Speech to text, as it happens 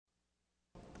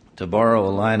To borrow a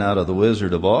line out of The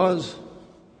Wizard of Oz,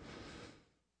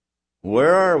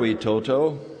 where are we,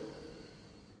 Toto?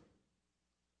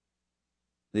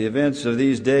 The events of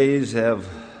these days have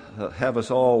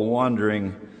us all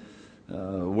wondering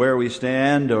where we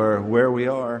stand or where we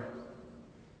are.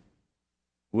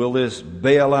 Will this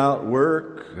bailout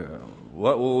work?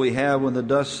 What will we have when the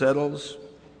dust settles?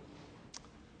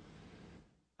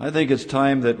 I think it's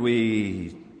time that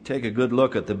we take a good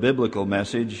look at the biblical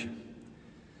message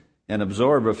and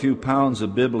absorb a few pounds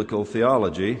of biblical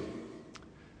theology.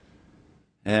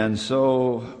 And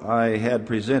so I had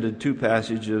presented two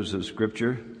passages of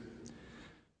Scripture,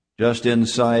 just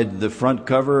inside the front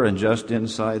cover and just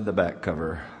inside the back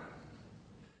cover.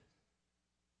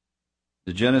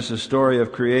 The Genesis story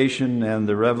of creation and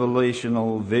the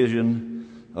revelational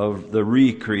vision of the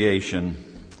recreation,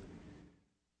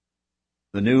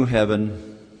 the new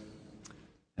heaven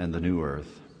and the new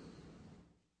earth.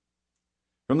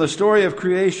 From the story of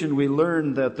creation, we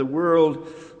learned that the world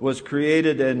was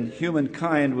created and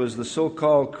humankind was the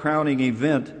so-called crowning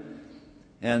event,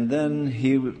 and then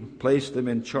He placed them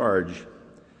in charge.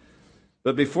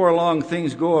 But before long,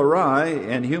 things go awry,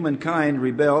 and humankind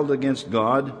rebelled against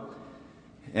God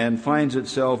and finds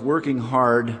itself working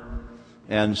hard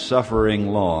and suffering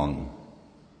long.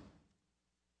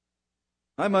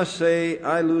 I must say,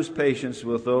 I lose patience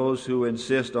with those who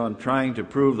insist on trying to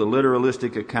prove the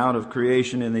literalistic account of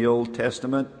creation in the Old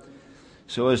Testament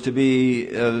so as to be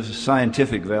of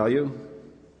scientific value,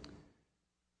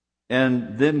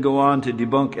 and then go on to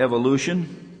debunk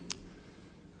evolution.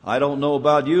 I don't know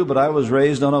about you, but I was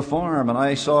raised on a farm, and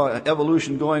I saw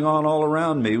evolution going on all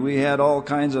around me. We had all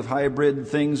kinds of hybrid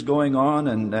things going on,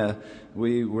 and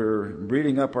we were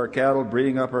breeding up our cattle,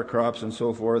 breeding up our crops, and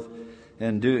so forth,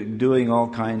 and doing all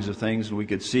kinds of things. We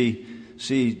could see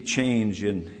change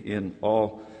in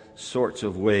all sorts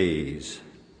of ways.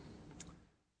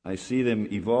 I see them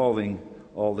evolving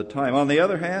all the time. On the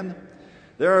other hand,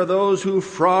 there are those who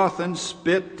froth and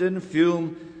spit and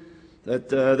fume that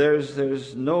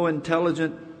there's no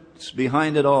intelligence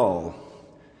behind it all.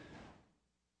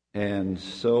 And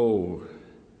so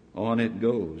on it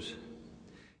goes.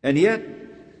 And yet,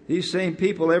 these same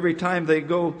people, every time they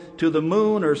go to the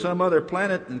moon or some other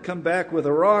planet and come back with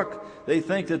a rock, they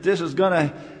think that this is going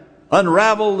to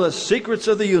unravel the secrets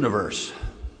of the universe.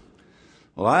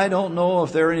 Well, I don't know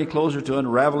if they're any closer to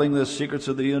unraveling the secrets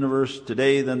of the universe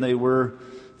today than they were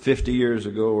 50 years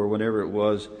ago or whenever it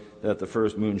was that the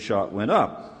first moonshot went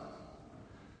up.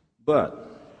 But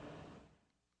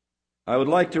I would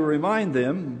like to remind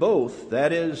them both,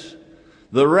 that is,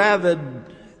 the rabid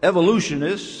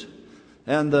evolutionists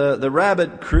and the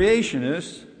rabid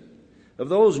creationists, of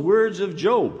those words of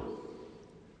Job.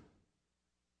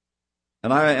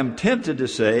 And I am tempted to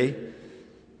say,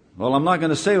 well, I'm not going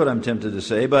to say what I'm tempted to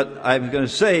say, but I'm going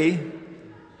to say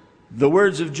the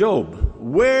words of Job.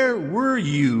 Where were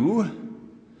you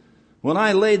when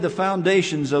I laid the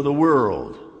foundations of the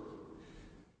world?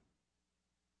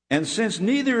 And since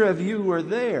neither of you were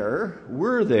there,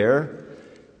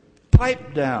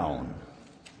 pipe down.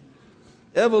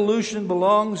 Evolution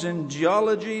belongs in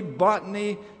geology,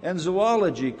 botany, and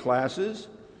zoology classes,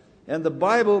 and the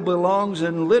Bible belongs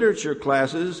in literature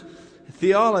classes,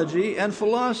 theology, and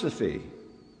philosophy.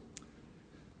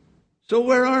 So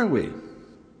where are we?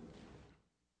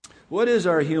 What is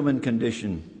our human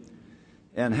condition,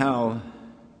 and how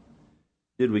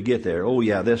did we get there? Oh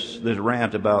yeah, this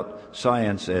rant about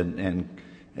science and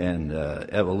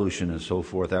evolution and so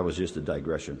forth, that was just a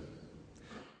digression.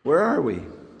 Where are we?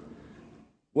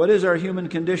 What is our human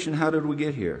condition? How did we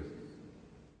get here?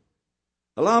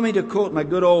 Allow me to quote my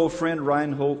good old friend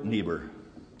Reinhold Niebuhr.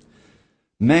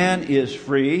 Man is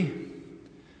free,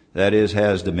 that is,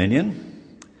 has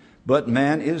dominion, but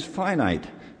man is finite,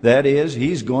 that is,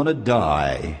 he's going to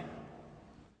die.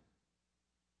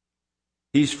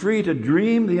 He's free to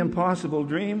dream the impossible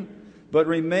dream, but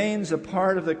remains a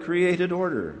part of the created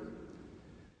order.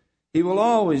 He will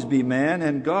always be man,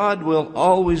 and God will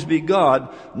always be God,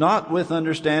 not with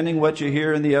understanding what you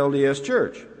hear in the LDS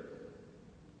Church.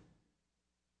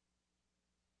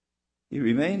 He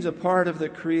remains a part of the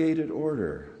created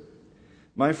order.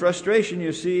 My frustration,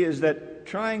 you see, is that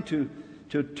trying to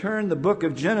turn the book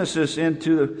of Genesis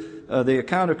into the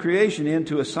account of creation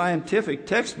into a scientific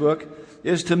textbook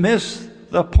is to miss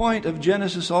the point of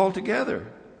Genesis altogether.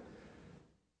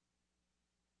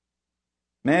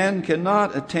 Man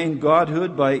cannot attain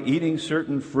godhood by eating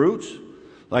certain fruits.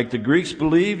 Like the Greeks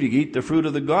believed, you eat the fruit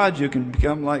of the gods, you can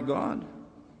become like God.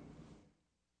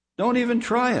 Don't even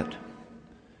try it.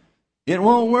 It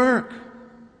won't work.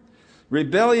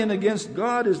 Rebellion against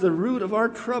God is the root of our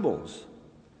troubles.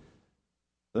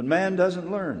 But man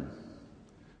doesn't learn.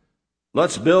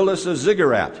 Let's build us a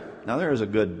ziggurat. Now there's a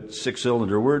good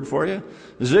 6-cylinder word for you.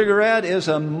 Ziggurat is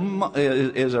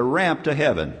a ramp to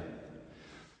heaven.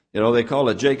 They call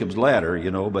it Jacob's ladder,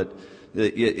 but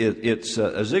it's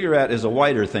a ziggurat is a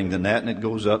wider thing than that, and it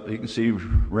goes up. You can see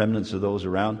remnants of those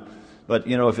around. But,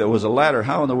 if it was a ladder,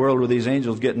 how in the world were these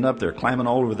angels getting up there, climbing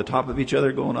all over the top of each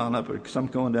other, going on up, or some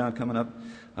going down, coming up?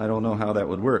 I don't know how that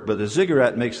would work. But the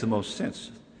ziggurat makes the most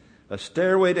sense. A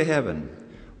stairway to heaven.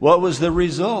 What was the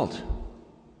result?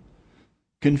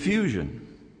 Confusion.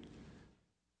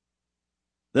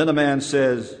 Then a man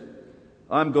says,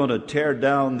 I'm going to tear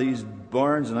down these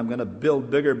barns, and I'm going to build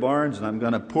bigger barns, and I'm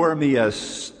going to pour me a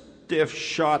stiff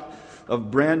shot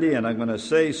of brandy, and I'm going to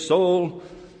say, soul,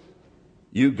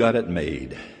 you got it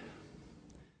made.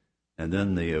 And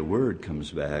then the word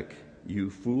comes back, you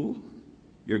fool,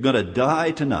 you're going to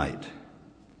die tonight.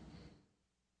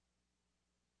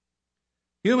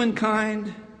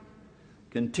 Humankind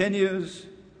continues,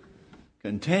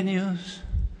 and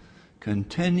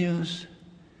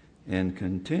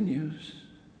continues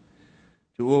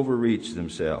to overreach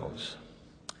themselves.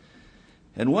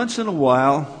 And once in a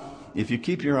while, if you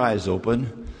keep your eyes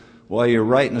open while you're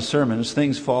writing the sermons,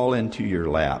 things fall into your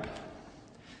lap.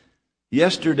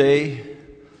 Yesterday,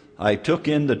 I took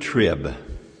in the Trib,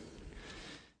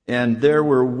 and there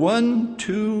were 1,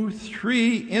 2,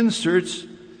 3 inserts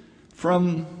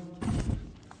from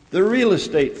the real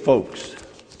estate folks.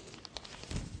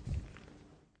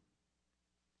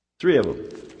 3 of them.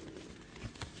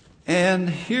 And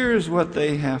here's what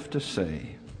they have to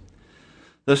say.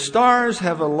 The stars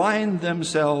have aligned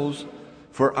themselves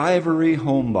for ivory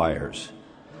home buyers.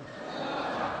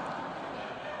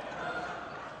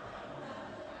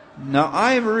 Now,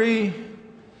 Ivory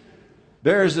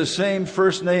bears the same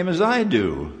first name as I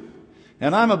do,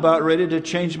 and I'm about ready to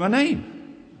change my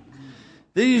name.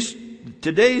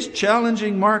 Today's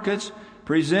challenging markets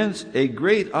presents a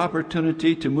great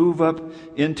opportunity to move up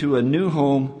into a new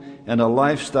home and a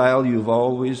lifestyle you've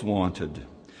always wanted.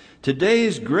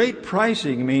 Today's great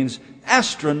pricing means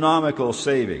astronomical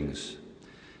savings.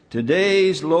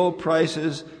 Today's low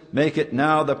prices make it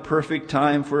now the perfect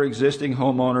time for existing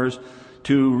homeowners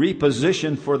to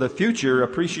reposition for the future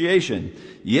appreciation.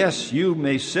 Yes, you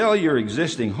may sell your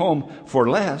existing home for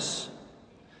less,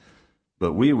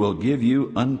 but we will give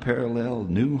you unparalleled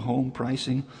new home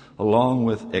pricing along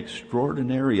with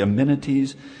extraordinary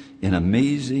amenities in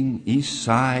amazing East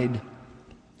Side,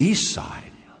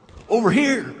 over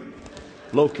here,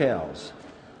 locales.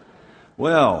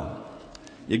 Well,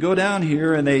 you go down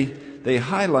here and they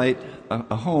highlight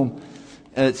a home.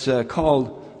 It's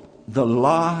called the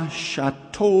La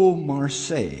Chateau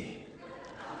Marseille.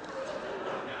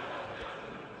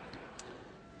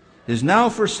 Is now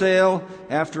for sale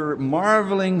after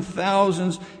marveling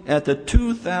thousands at the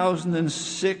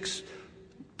 2006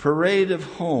 Parade of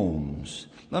Homes.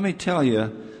 Let me tell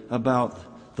you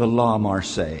about the La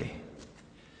Marseille.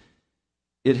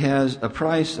 It has a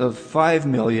price of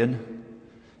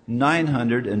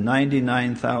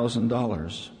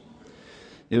 $5,999,000.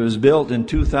 It was built in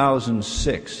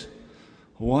 2006.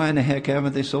 Why in the heck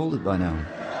haven't they sold it by now?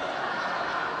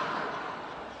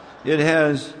 It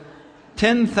has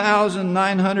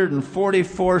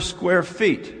 10,944 square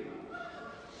feet.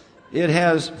 It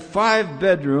has 5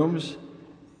 bedrooms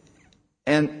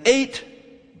and 8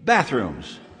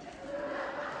 bathrooms.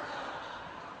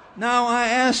 Now I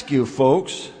ask you,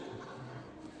 folks.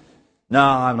 No,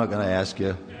 I'm not going to ask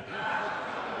you.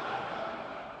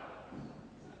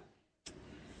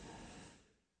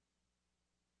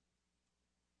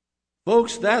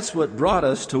 Folks, that's what brought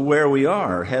us to where we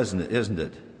are, isn't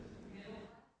it?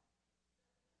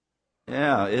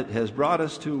 Yeah, it has brought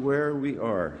us to where we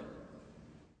are.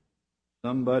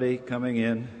 Somebody coming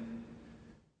in,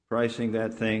 pricing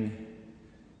that thing,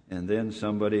 and then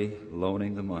somebody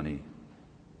loaning the money.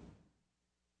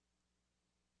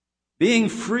 Being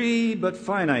free but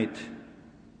finite.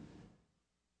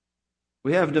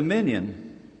 We have dominion.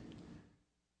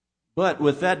 But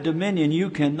with that dominion, you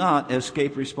cannot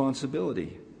escape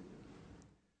responsibility.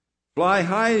 Fly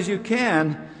high as you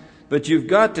can, but you've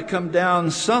got to come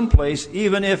down someplace,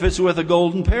 even if it's with a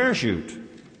golden parachute.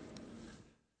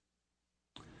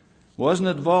 Wasn't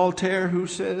it Voltaire who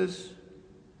says,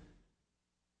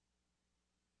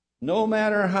 no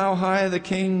matter how high the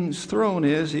king's throne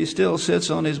is, he still sits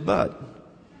on his butt?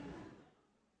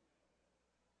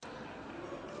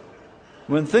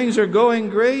 When things are going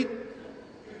great,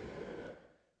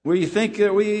 we think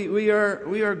that we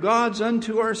are gods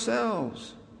unto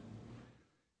ourselves.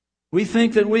 We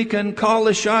think that we can call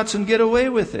the shots and get away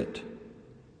with it.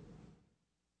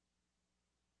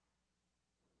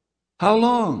 How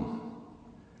long?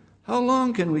 How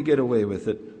long can we get away with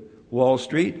it, Wall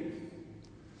Street?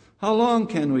 How long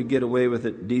can we get away with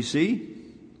it, D.C.?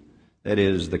 That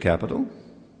is the capital.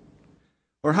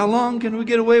 Or how long can we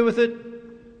get away with it,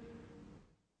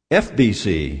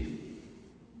 FBC?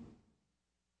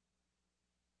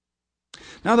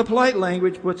 Now, the polite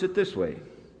language puts it this way.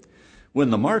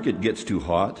 When the market gets too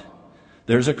hot,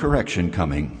 there's a correction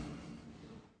coming.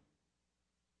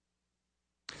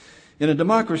 In a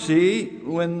democracy,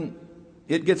 when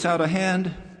it gets out of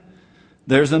hand,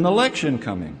 there's an election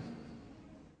coming.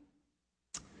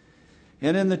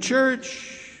 And in the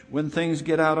church, when things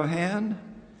get out of hand,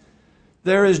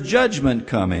 there is judgment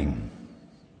coming.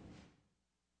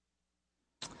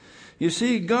 You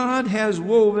see, God has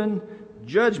woven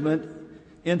judgment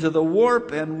into the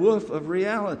warp and woof of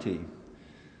reality.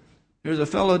 There's a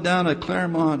fellow down at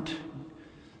Claremont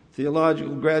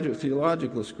Graduate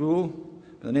Theological School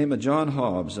by the name of John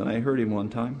Hobbs, and I heard him one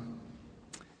time.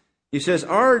 He says,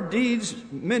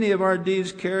 many of our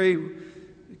deeds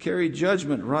carry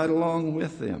judgment right along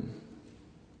with them.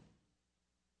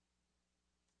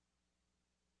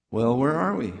 Well, where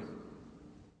are we?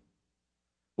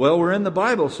 Well, we're in the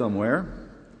Bible somewhere.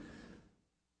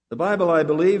 The Bible, I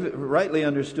believe, rightly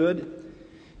understood,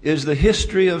 is the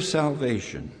history of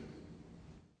salvation.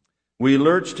 We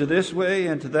lurch to this way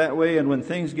and to that way, and when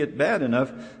things get bad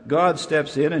enough, God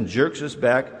steps in and jerks us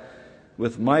back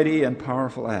with mighty and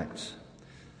powerful acts.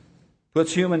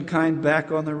 Puts humankind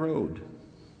back on the road.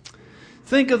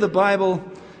 Think of the Bible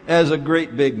as a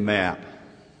great big map.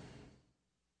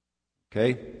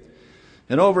 Okay?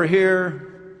 And over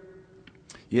here,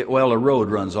 a road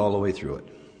runs all the way through it.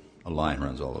 A line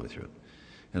runs all the way through it.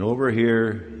 And over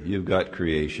here, you've got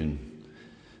creation.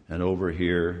 And over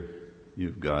here,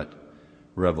 you've got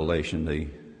Revelation, the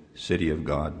city of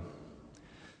God.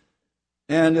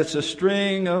 And it's a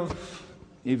string of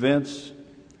events.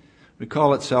 We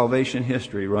call it salvation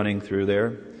history running through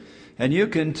there. And you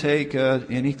can take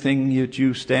anything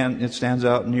that stands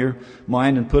out in your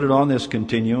mind and put it on this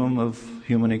continuum of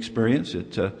human experience.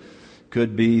 It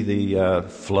could be the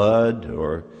flood,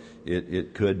 or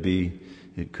it could be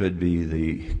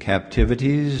the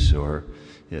captivities, or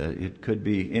it could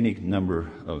be any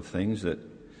number of things that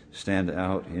stand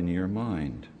out in your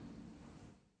mind.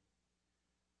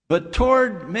 But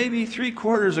toward maybe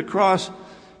 3/4 across,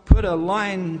 put a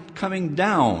line coming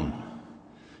down,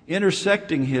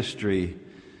 intersecting history,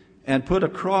 and put a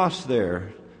cross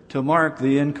there to mark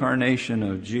the incarnation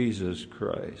of Jesus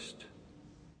Christ.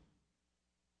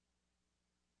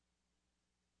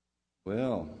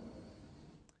 Well,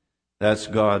 that's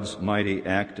God's mighty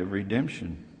act of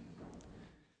redemption.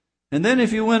 And then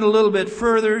if you went a little bit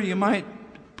further, you might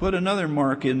put another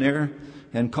mark in there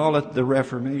and call it the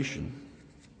Reformation.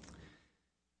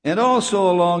 And also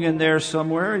along in there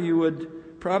somewhere, you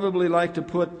would probably like to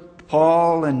put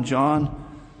Paul and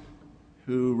John,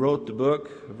 who wrote the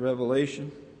book of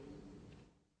Revelation,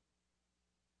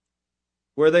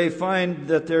 where they find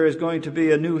that there is going to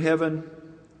be a new heaven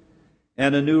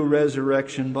and a new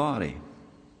resurrection body.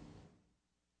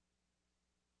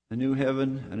 A new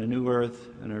heaven and a new earth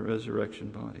and a resurrection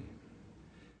body.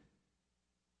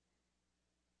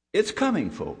 It's coming,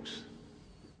 folks.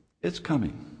 It's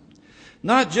coming.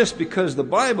 Not just because the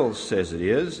Bible says it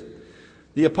is.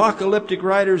 The apocalyptic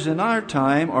writers in our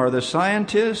time are the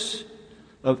scientists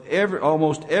of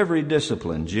almost every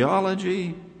discipline: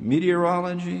 geology,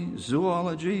 meteorology,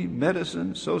 zoology,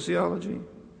 medicine, sociology.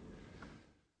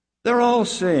 They're all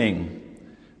saying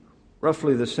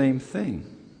roughly the same thing.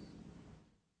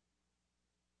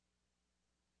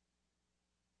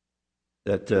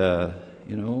 That,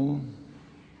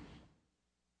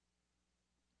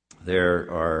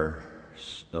 there are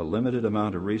a limited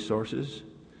amount of resources.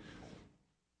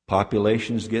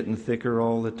 Population's getting thicker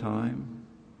all the time.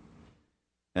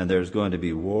 And there's going to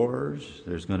be wars.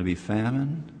 There's going to be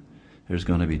famine. There's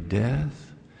going to be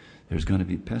death. There's going to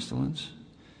be pestilence.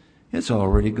 It's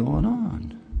already going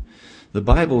on. The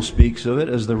Bible speaks of it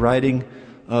as the riding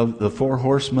of the four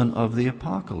horsemen of the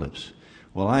apocalypse.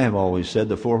 Well, I have always said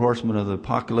the four horsemen of the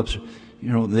apocalypse,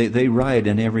 they ride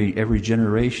in every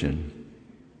generation.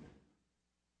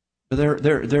 But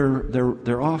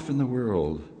they're off in the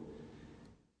world.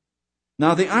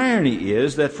 Now, the irony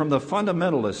is that from the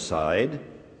fundamentalist side,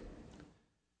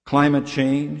 climate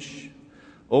change,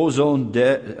 ozone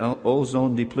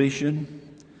depletion,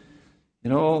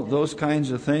 those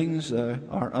kinds of things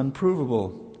are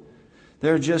unprovable.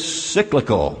 They're just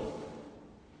cyclical.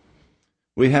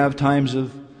 We have times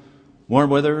of warm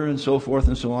weather and so forth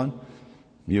and so on.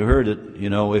 You heard it,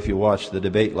 if you watched the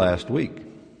debate last week.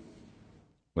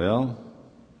 Well,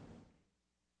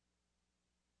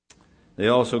 They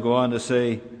also go on to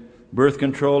say birth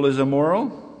control is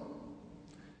immoral,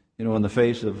 in the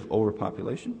face of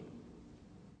overpopulation,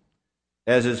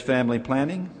 as is family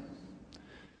planning,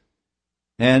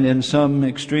 and in some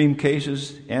extreme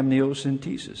cases,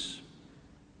 amniocentesis,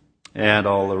 and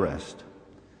all the rest.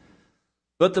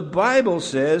 But the Bible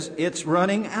says it's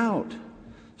running out.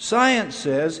 Science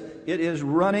says it is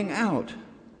running out.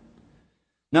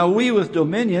 Now, we with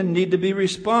dominion need to be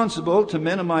responsible to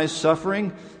minimize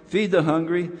suffering, feed the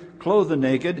hungry, clothe the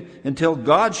naked, until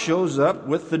God shows up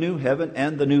with the new heaven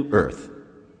and the new earth.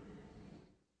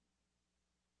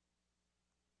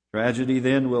 Tragedy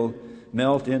then will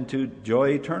melt into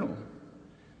joy eternal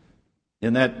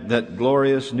in that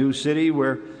glorious new city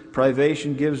where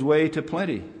privation gives way to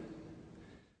plenty.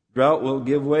 Drought will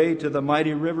give way to the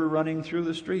mighty river running through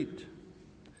the street.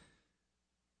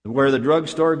 Where the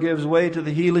drugstore gives way to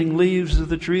the healing leaves of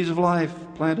the trees of life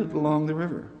planted along the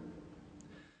river.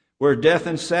 Where death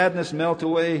and sadness melt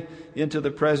away into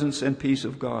the presence and peace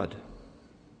of God.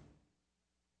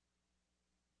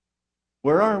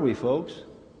 Where are we, folks?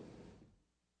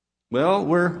 Well,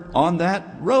 we're on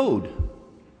that road.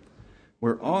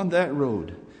 We're on that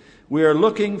road. We are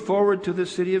looking forward to the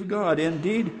city of God.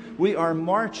 Indeed, we are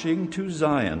marching to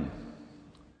Zion.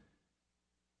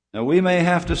 Now, we may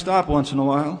have to stop once in a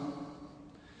while.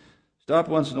 Stop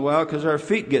once in a while because our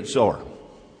feet get sore.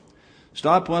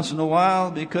 Stop once in a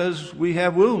while because we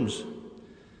have wounds.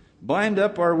 Bind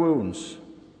up our wounds.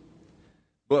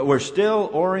 But we're still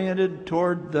oriented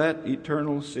toward that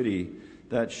eternal city,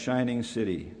 that shining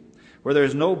city, where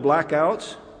there's no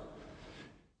blackouts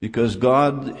because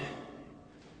God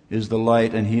is the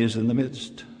light and He is in the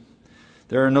midst.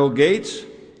 There are no gates.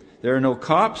 There are no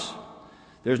cops.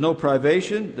 There's no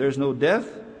privation. There's no death.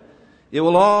 It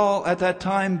will all at that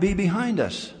time be behind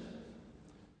us.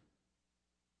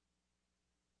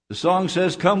 The song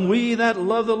says, "Come we that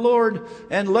love the Lord,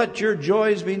 and let your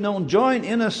joys be known. Join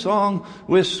in a song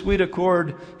with sweet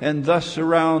accord, and thus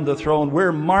surround the throne."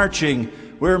 We're marching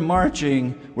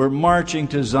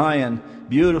to Zion.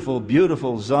 Beautiful,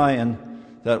 beautiful Zion,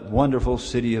 that wonderful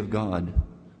city of God.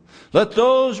 Let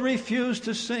those refuse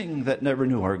to sing that never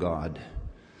knew our God,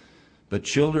 but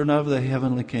children of the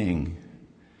heavenly King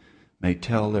may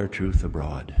tell their truth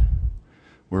abroad.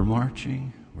 We're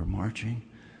marching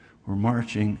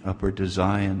upward to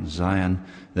Zion, Zion,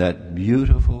 that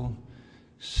beautiful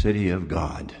city of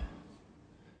God.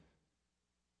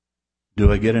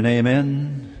 Do I get an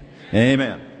amen?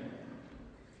 Amen.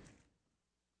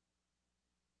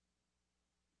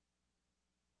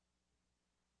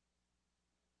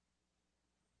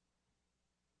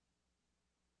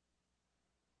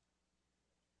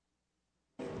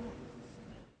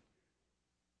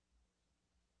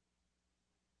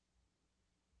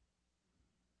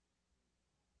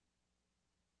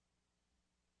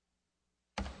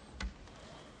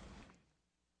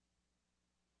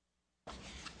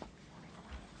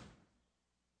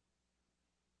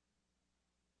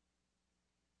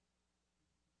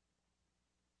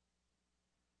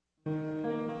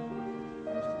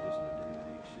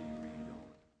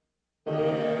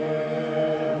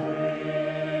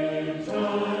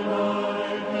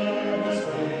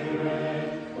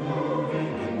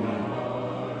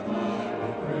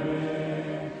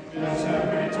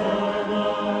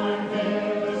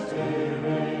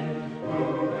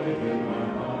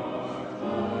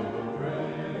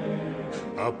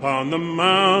 Upon the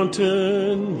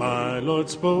mountain my Lord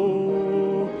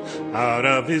spoke, out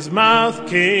of His mouth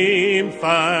came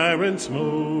fire and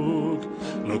smoke.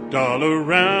 Looked all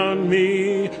around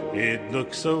me, it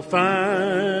looked so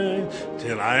fine,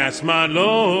 till I asked my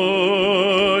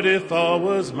Lord if all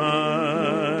was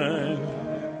mine.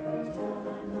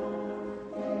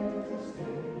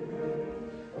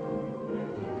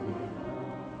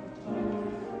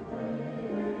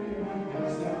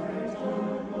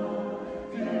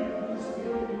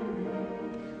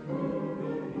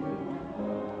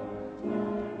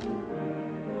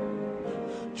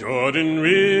 Jordan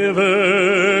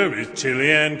River is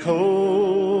chilly and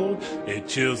cold. It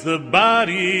chills the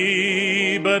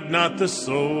body, but not the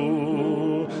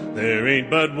soul. There ain't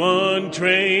but one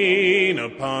train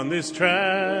upon this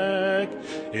track.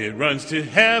 It runs to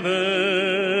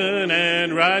heaven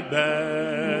and right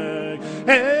back.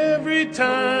 Every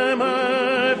time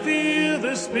I feel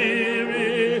the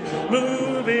Spirit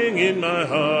moving in my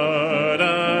heart,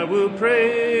 I will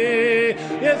pray.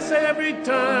 Yes, every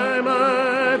time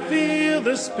I feel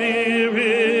the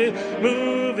Spirit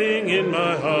moving in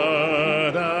my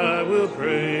heart, I will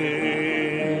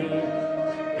pray.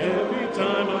 Every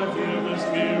time I feel the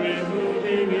Spirit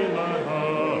moving in my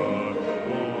heart,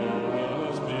 oh,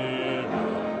 the Spirit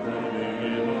moving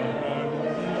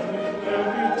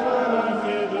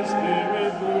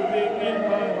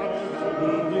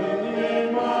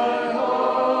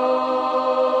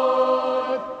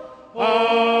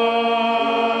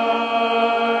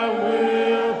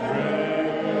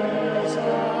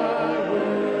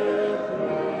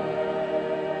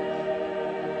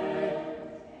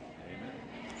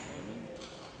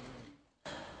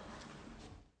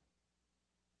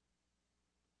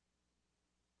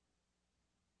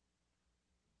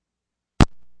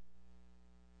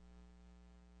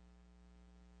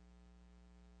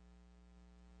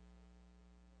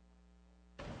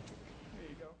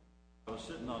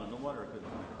sitting on it. No wonder I couldn't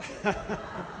find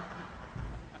it.